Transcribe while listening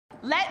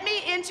let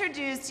me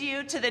introduce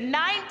you to the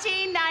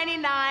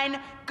 1999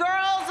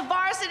 Girls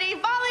Varsity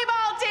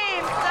Volleyball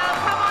Team. So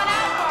come on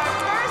out for our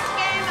first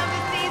game of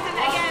the season.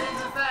 Again,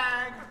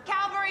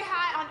 Calvary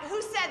High on,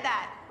 who said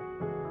that?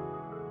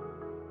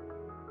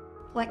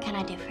 What can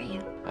I do for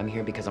you? I'm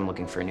here because I'm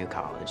looking for a new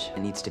college.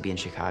 It needs to be in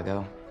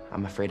Chicago.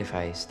 I'm afraid if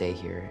I stay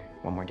here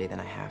one more day than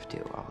I have to,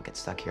 I'll get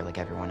stuck here like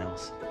everyone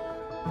else.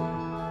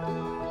 Oh.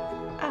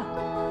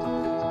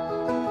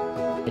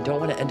 I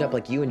don't want to end up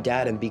like you and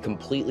Dad and be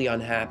completely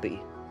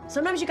unhappy.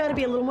 Sometimes you gotta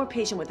be a little more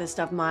patient with this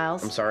stuff,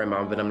 Miles. I'm sorry,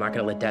 Mom, but I'm not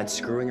gonna let Dad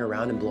screwing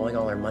around and blowing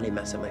all our money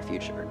mess up my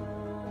future.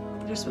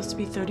 There's supposed to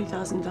be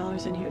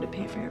 $30,000 in here to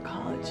pay for your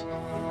college.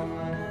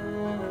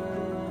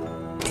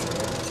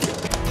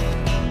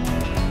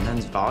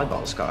 Men's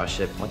volleyball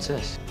scholarship. What's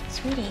this?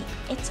 Sweetie,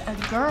 it's a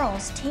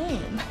girls'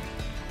 team.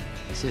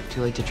 Is it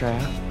too late to try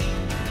out?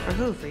 For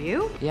who, for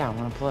you? Yeah, I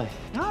want to play.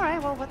 All right,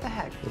 well, what the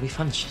heck? It'll be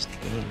fun. It's just a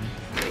game.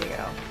 There you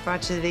go.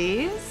 Brought you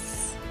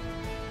these.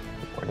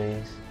 What are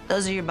these?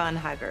 Those are your bun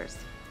huggers.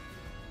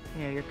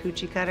 You know, your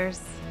coochie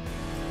cutters.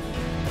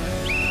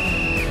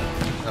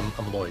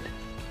 I'm Lloyd.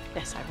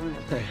 Yes, I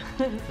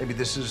remember. Maybe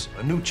this is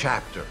a new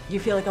chapter. You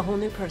feel like a whole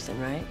new person,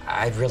 right?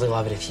 I'd really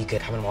love it if you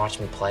could come and watch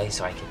me play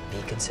so I could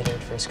be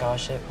considered for a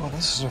scholarship. Well,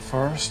 this is a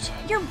first.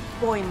 Your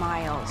boy,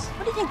 Miles.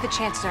 What do you think the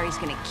chances are he's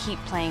gonna keep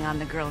playing on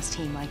the girls'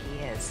 team like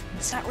he is?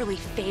 It's not really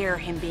fair,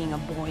 him being a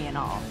boy and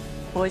all.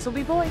 Boys will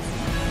be boys.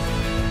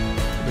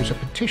 There's a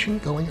petition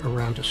going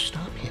around to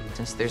stop him.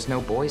 Since there's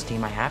no boys'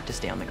 team, I have to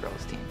stay on the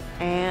girls' team.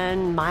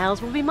 And Miles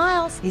will be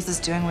Miles. He's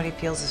just doing what he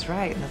feels is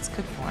right, and that's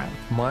good for him.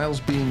 Miles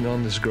being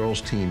on this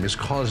girls' team is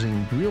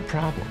causing real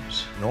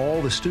problems. And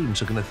all the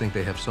students are going to think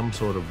they have some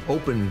sort of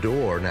open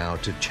door now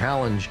to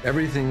challenge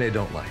everything they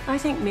don't like. I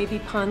think maybe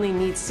Conley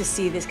needs to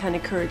see this kind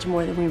of courage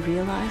more than we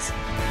realize.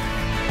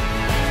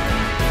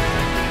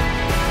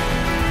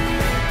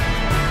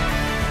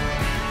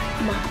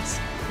 Miles,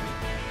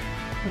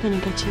 we're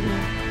gonna get you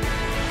there.